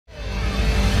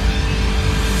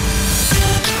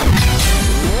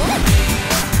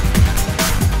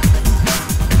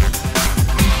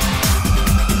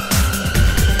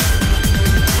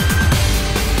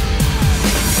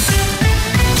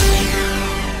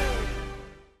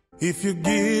If you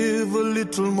give a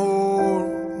little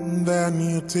more than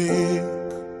you take,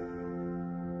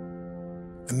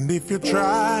 and if you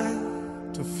try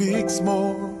to fix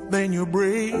more than you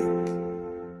break.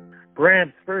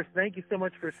 Gramps, first, thank you so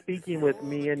much for speaking with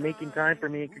me and making time for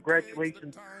me, and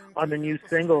congratulations on the new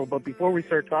single. But before we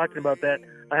start talking about that,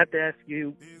 I have to ask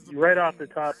you right off the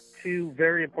top two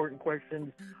very important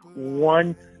questions.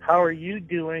 One, how are you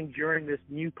doing during this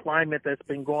new climate that's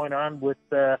been going on with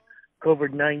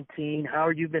COVID-19? How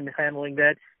have you been handling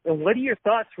that? And what are your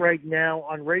thoughts right now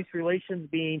on race relations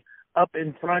being up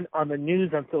in front on the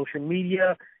news, on social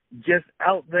media, just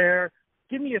out there?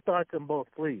 Give me your thoughts on both,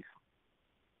 please.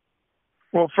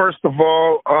 Well, first of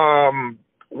all,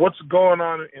 what's going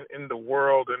on in the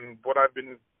world and what I've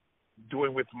been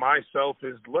doing with myself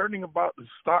is learning about the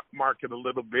stock market a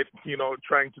little bit,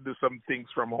 trying to do some things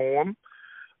from home.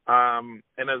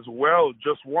 And as well,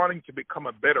 just wanting to become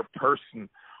a better person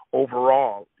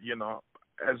overall.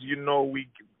 As you know,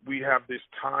 we have this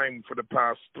time for the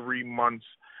past 3 months.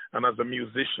 And as a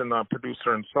musician,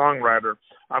 producer, and songwriter,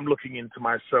 I'm looking into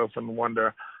myself and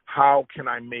wonder, how can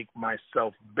I make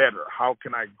myself better? How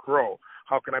can I grow?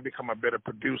 How can I become a better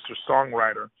producer,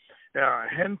 songwriter?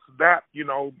 Hence that,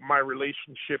 my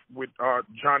relationship with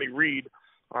Johnny Reed,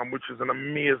 which is an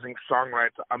amazing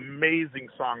songwriter.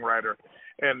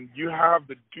 And you have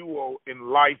the duo in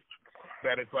life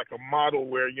that is like a model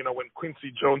where, when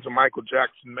Quincy Jones and Michael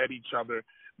Jackson met each other,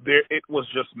 it was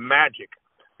just magic.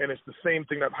 And it's the same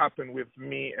thing that happened with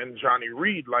me and Johnny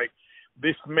Reed. Like,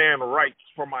 this man writes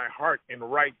from my heart and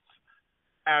writes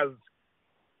as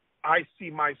I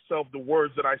see myself, the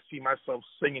words that I see myself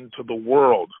singing to the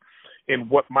world, and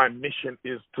what my mission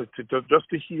is to just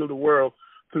to heal the world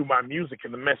through my music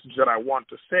and the message that I want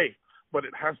to say. But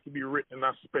it has to be written in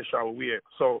a special way.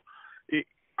 So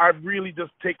I've really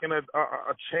just taken a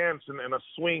chance and a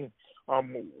swing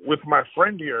with my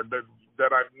friend here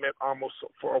that I've met almost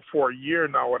for a year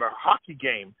now at a hockey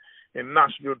game in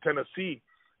Nashville, Tennessee.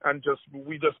 And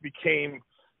we just became,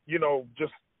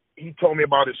 he told me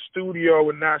about his studio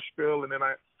in Nashville, and then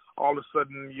all of a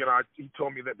sudden, he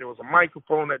told me that there was a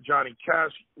microphone that Johnny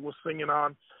Cash was singing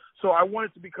on. So I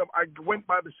went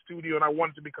by the studio and I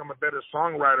wanted to become a better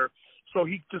songwriter. So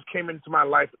he just came into my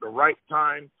life at the right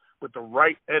time, with the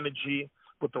right energy,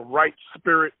 with the right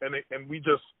spirit, and we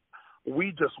just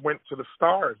went to the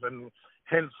stars. And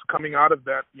hence, coming out of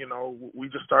that, we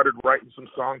just started writing some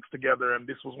songs together, and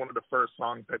this was one of the first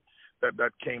songs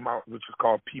that came out, which is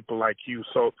called People Like You.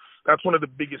 So that's one of the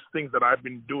biggest things that I've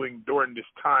been doing during this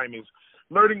time is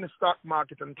learning the stock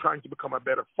market and trying to become a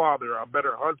better father, a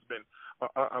better husband,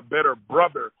 a better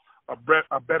brother,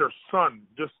 a better son,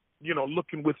 just,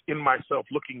 looking within myself,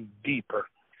 looking deeper.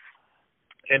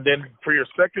 And then for your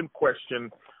second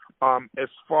question, as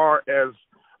far as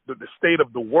the state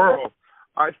of the world,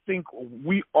 I think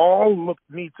we all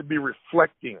need to be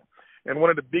reflecting. And one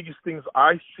of the biggest things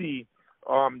I see,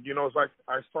 is like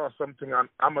I saw something on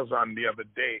Amazon the other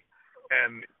day,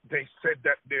 and they said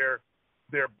that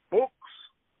their books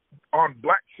on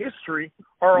Black history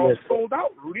are all sold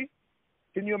out, Rudy.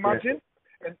 Can you imagine?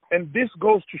 Yes. And this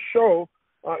goes to show,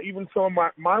 even some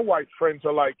of my white friends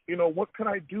are like, what can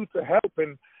I do to help?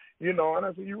 And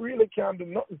I said, you really can't do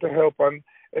nothing to help. And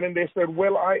then they said,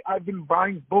 well, I've been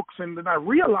buying books, and then I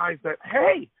realized that,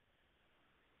 hey,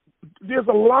 there's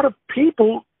a lot of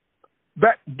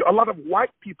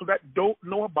white people that don't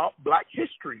know about Black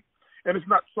history. And it's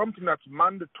not something that's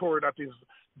mandatory, that is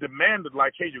demanded,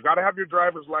 like, hey, you got to have your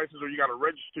driver's license or you got to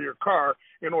register your car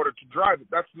in order to drive it.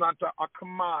 That's not a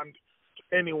command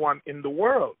to anyone in the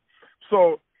world.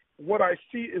 So what I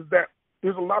see is that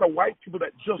there's a lot of white people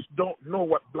that just don't know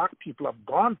what Black people have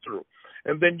gone through.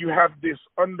 And then you have this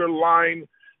underlying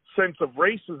sense of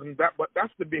racism, but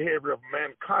that's the behavior of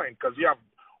mankind, because you have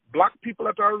Black people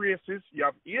that are racist, you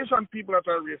have Asian people that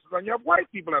are racist, and you have white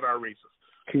people that are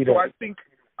racist. So I think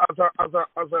as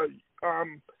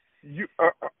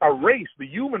a race, the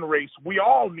human race, we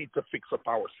all need to fix up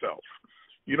ourselves.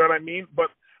 You know what I mean?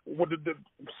 But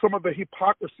some of the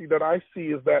hypocrisy that I see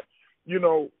is that,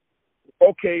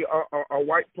 okay, a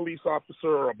white police officer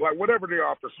or a Black, whatever the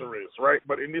officer is, right?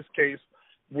 But in this case,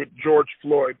 with George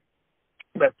Floyd,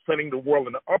 that's sending the world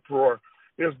in an uproar,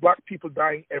 there's Black people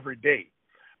dying every day.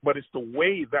 But it's the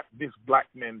way that this Black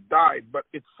man died. But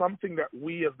it's something that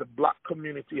we as the Black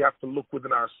community have to look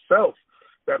within ourselves,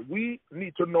 that we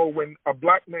need to know when a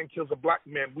Black man kills a Black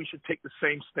man, we should take the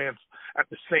same stance at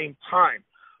the same time.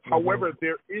 Mm-hmm. However,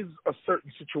 there is a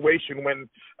certain situation when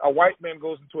a white man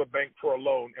goes into a bank for a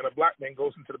loan and a Black man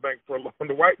goes into the bank for a loan.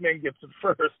 The white man gets it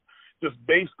first just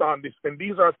based on this. And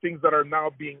these are things that are now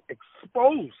being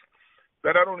exposed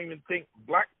that I don't even think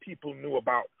black people knew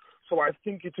about. So I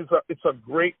think it's a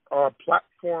great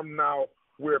platform now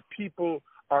where people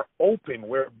are open,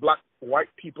 where white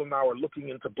people now are looking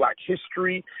into black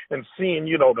history and seeing,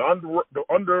 the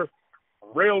underground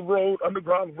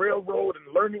railroad,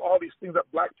 and learning all these things that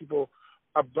black people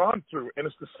have gone through. And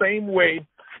it's the same way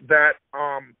that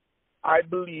I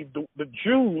believe the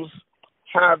Jews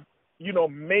have,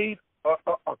 made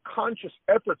a conscious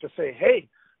effort to say, hey,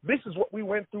 this is what we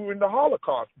went through in the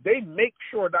Holocaust. They make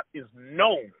sure that is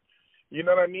known. You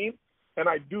know what I mean? And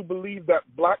I do believe that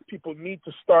black people need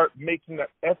to start making that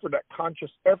effort, that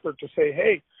conscious effort to say,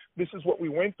 hey, this is what we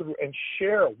went through, and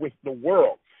share with the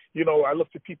world. I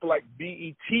look to people like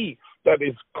BET, that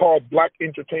is called Black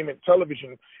Entertainment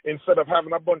Television. Instead of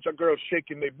having a bunch of girls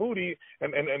shaking their booty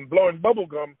and blowing bubble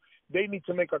gum, they need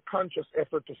to make a conscious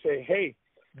effort to say, hey,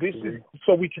 this is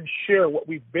so we can share what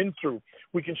we've been through.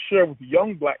 We can share with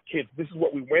young black kids, this is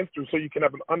what we went through, so you can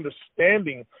have an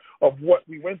understanding of what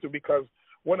we went through. Because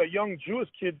when a young Jewish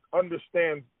kid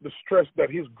understands the stress that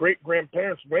his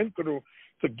great-grandparents went through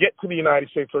to get to the United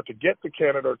States, or to get to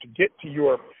Canada, or to get to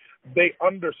Europe, they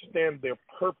understand their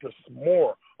purpose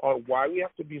more on why we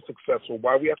have to be successful,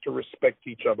 why we have to respect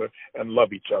each other and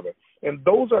love each other. And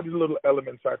those are the little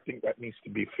elements I think that needs to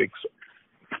be fixed.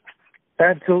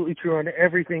 Absolutely true on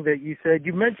everything that you said.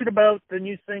 You mentioned about the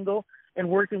new single and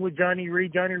working with Johnny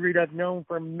Reed. Johnny Reed I've known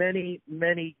for many,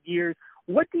 many years.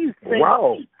 What do you think?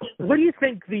 Wow. What do you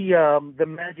think the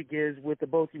magic is with the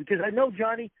both of you? Because I know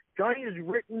Johnny has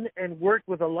written and worked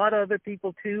with a lot of other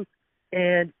people too,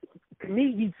 and to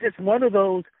me, he's just one of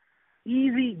those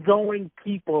easygoing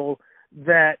people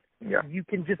that you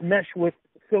can just mesh with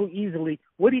so easily.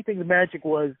 What do you think the magic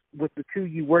was with the two of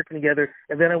you working together?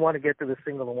 And then I want to get to the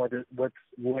single and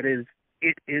what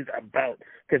it is about,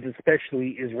 because especially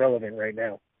is relevant right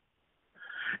now.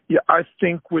 Yeah, I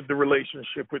think with the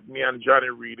relationship with me and Johnny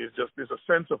Reed, there's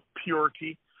a sense of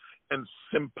purity and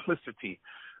simplicity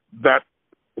that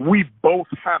we both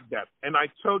have that. And I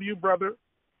tell you, brother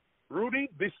Rudy,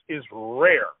 this is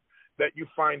rare that you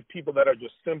find people that are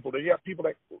just simple. You have people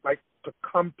that like to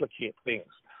complicate things.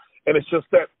 And it's just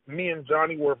that me and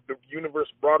Johnny, the universe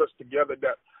brought us together,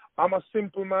 that I'm a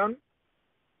simple man,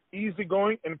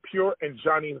 easygoing and pure, and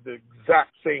Johnny is the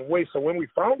exact same way. So when we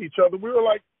found each other, we were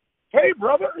like, hey,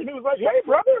 brother. And he was like, hey,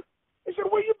 brother. He said,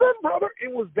 where you been, brother?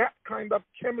 It was that kind of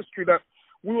chemistry that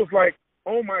we was like,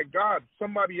 oh, my God,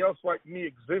 somebody else like me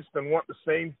exists and want the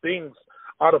same things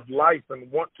out of life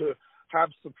and want to have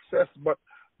success. But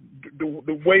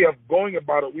the way of going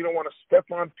about it, we don't want to step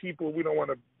on people. We don't want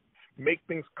to make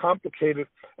things complicated.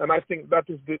 And I think that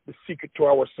is the secret to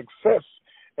our success.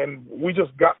 And we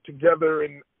just got together,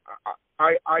 and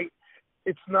I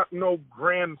it's not no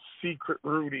grand secret,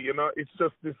 Rudy. It's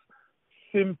just this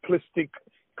simplistic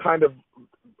kind of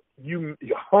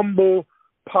humble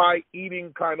pie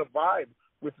eating kind of vibe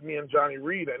with me and Johnny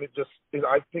Reed, and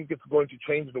I think it's going to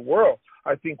change the world.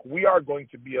 I think we are going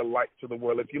to be a light to the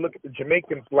world. If you look at the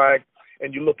Jamaican flag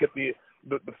and you look at the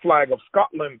flag of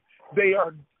Scotland,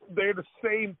 they're the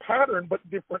same pattern but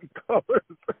different colors.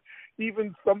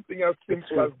 Even something as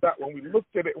simple as that, when we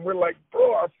looked at it and we're like,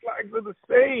 bro, our flags are the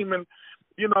same. And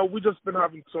we just been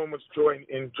having so much joy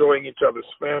enjoying each other's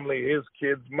family, his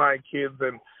kids, my kids,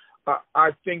 and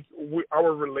I think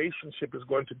our relationship is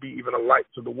going to be even a light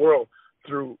to the world.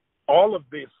 Through all of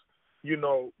this,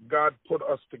 God put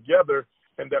us together,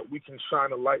 and that we can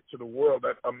shine a light to the world,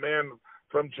 that a man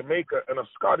from Jamaica and a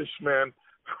Scottish man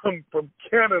from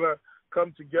Canada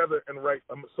come together and write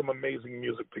some amazing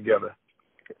music together.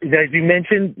 As you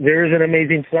mentioned, there is an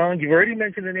amazing song. You've already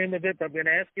mentioned the name of it, but I'm going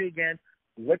to ask you again,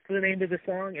 what's the name of the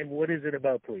song and what is it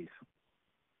about, please?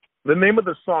 The name of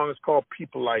the song is called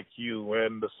People Like You,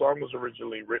 and the song was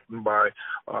originally written by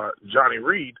Johnny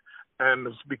Reed, and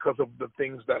it's because of the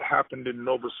things that happened in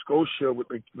Nova Scotia with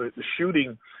the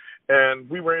shooting. And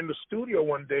we were in the studio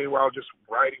one day while just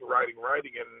writing,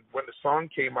 and when the song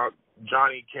came out,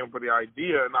 Johnny came up with the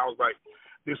idea, and I was like,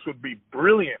 this would be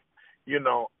brilliant.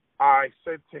 I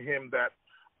said to him that,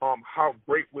 how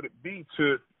great would it be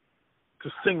to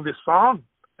sing this song?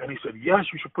 And he said, yes,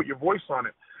 you should put your voice on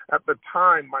it. At the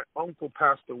time, my uncle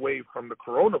passed away from the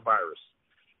coronavirus,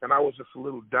 and I was just a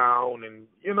little down, and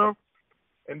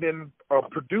and then a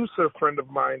producer friend of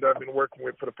mine that I've been working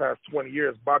with for the past 20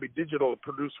 years, Bobby Digital, a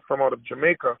producer from out of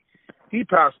Jamaica, he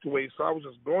passed away, so I was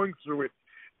just going through it.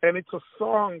 And it's a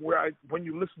song where when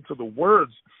you listen to the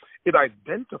words, it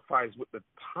identifies with the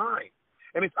time.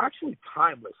 And it's actually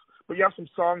timeless. But you have some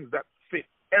songs that fit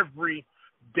every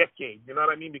decade, you know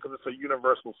what I mean? Because it's a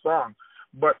universal song.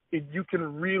 But you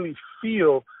can really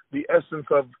feel the essence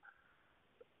of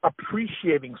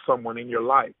appreciating someone in your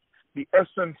life, the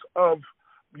essence of,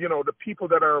 the people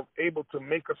that are able to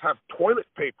make us have toilet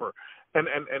paper and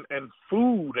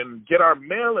food and get our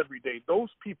mail every day. Those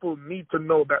people need to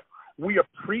know that we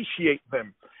appreciate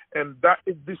them. And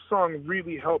this song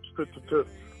really helps to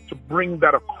bring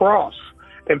that across.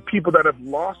 And people that have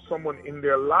lost someone in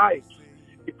their lives,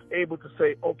 it's able to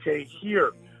say, okay,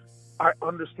 here, I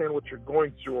understand what you're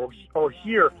going through, or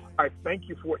here, I thank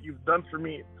you for what you've done for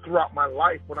me throughout my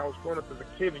life when I was growing up as a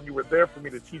kid and you were there for me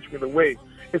to teach me the way.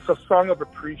 It's a song of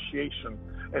appreciation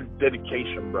and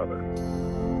dedication, brother.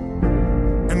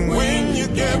 And when you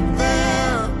get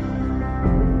there,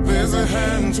 there's a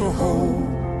hand to hold.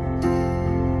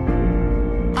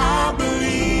 I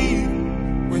believe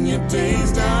when your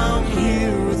days down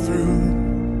here are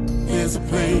through, there's a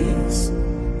place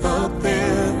up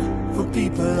there for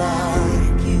people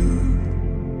like you.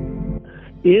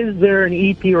 Is there an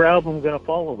EP or album going to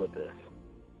follow with this?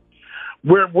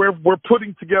 We're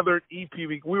putting together an EP.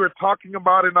 We were talking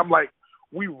about it, and I'm like,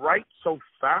 we write so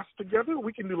fast together.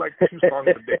 We can do like 2 songs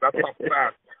a day. That's how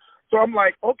fast. So I'm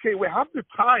like, okay, we have the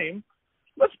time.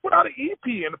 Let's put out an EP,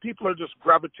 and the people are just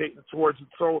gravitating towards it.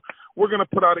 So we're going to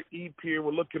put out an EP.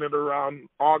 We're looking at around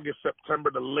August,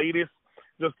 September, the latest,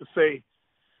 just to say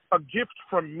a gift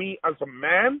from me as a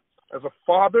man, as a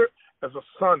father, as a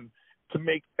son, to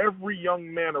make every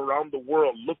young man around the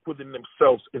world look within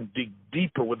themselves and dig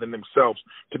deeper within themselves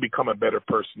to become a better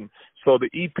person. So the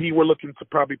EP, we're looking to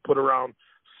probably put around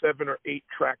 7 or 8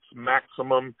 tracks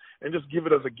maximum and just give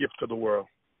it as a gift to the world.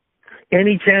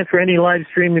 Any chance for any live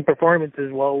streaming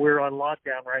performances while we're on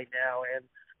lockdown right now, and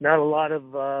not a lot of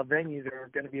venues are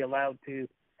going to be allowed to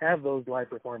have those live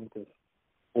performances?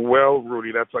 Well,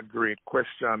 Rudy, that's a great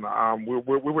question.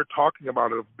 We were talking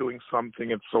about it, doing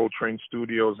something at Soul Train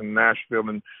Studios in Nashville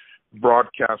and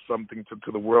broadcast something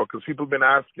to the world, because people have been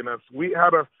asking us. We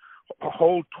had a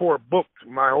whole tour booked.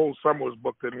 My whole summer was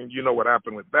booked, and you know what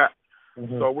happened with that.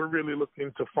 Mm-hmm. So we're really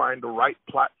looking to find the right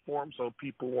platform so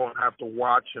people won't have to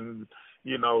watch and,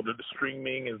 the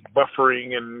streaming is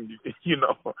buffering and,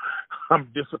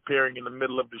 I'm disappearing in the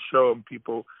middle of the show and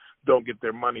people don't get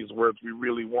their money's worth. We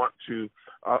really want to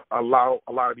allow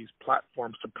a lot of these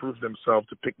platforms to prove themselves,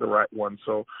 to pick the right one.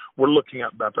 So we're looking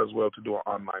at that as well to do an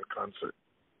online concert.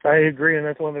 I agree, and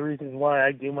that's one of the reasons why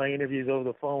I do my interviews over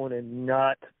the phone and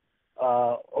not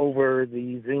over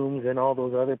the Zooms and all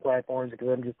those other platforms, because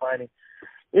I'm just finding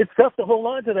it's tough to hold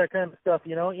on to that kind of stuff,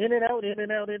 in and out, in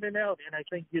and out, in and out. And I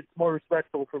think it's more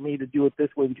respectful for me to do it this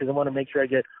way, because I want to make sure I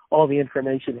get all the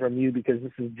information from you, because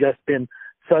this has just been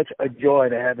such a joy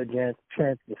to have a chance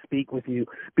to speak with you.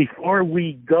 Before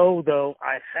we go, though,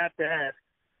 I have to ask,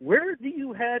 where do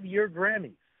you have your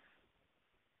Grammys?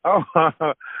 Oh,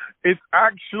 it's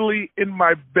actually in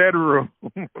my bedroom.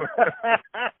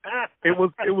 It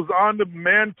was on the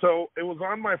mantle. It was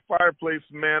on my fireplace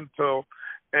mantle,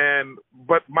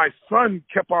 but my son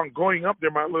kept on going up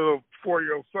there. My little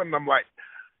 4-year-old son. And I'm like,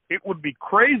 it would be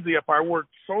crazy if I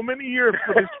worked so many years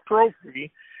for this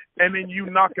trophy, and then you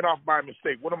knock it off by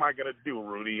mistake. What am I gonna do,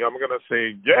 Rudy? I'm gonna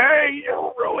say, "Yay,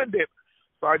 you ruined it."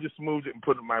 So I just moved it and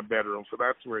put it in my bedroom. So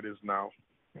that's where it is now.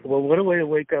 Well, what a way to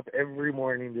wake up every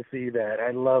morning to see that.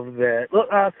 I love that. Look,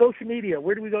 social media,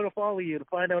 where do we go to follow you to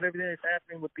find out everything that's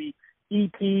happening with the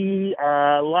EP,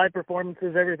 live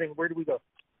performances, everything? Where do we go?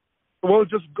 Well,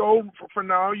 just go, for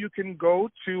now, you can go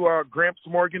to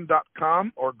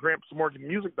GrampsMorgan.com or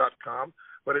GrampsMorganMusic.com,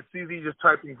 but it's easy. Just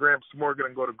type in Gramps Morgan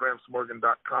and go to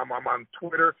GrampsMorgan.com. I'm on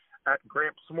Twitter at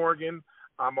Gramps Morgan.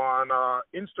 I'm on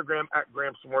Instagram at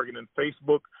Gramps Morgan and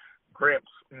Facebook.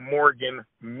 Gramps Morgan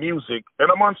Music,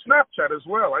 and I'm on Snapchat as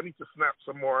well. I need to snap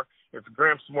some more. It's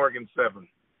Gramps Morgan 7.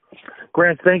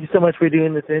 Gramps, thank you so much for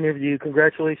doing this interview.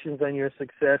 Congratulations on your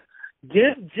success.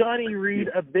 Give Johnny Reed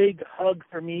a big hug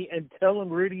for me and tell him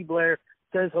Rudy Blair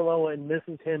says hello and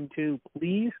misses him too,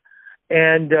 please.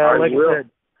 And like I said,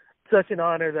 such an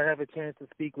honor to have a chance to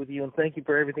speak with you, and thank you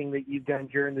for everything that you've done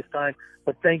during this time,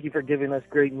 but thank you for giving us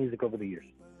great music over the years.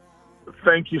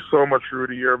 Thank you so much,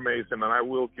 Rudy. You're amazing, and I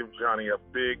will give Johnny a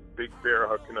big, big bear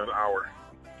hug in an hour.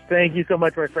 Thank you so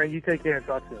much, my friend. You take care and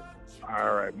talk soon.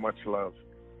 All right. Much love.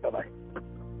 Bye-bye.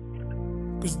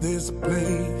 'Cause there's a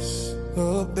place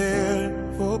up there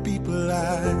for people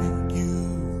like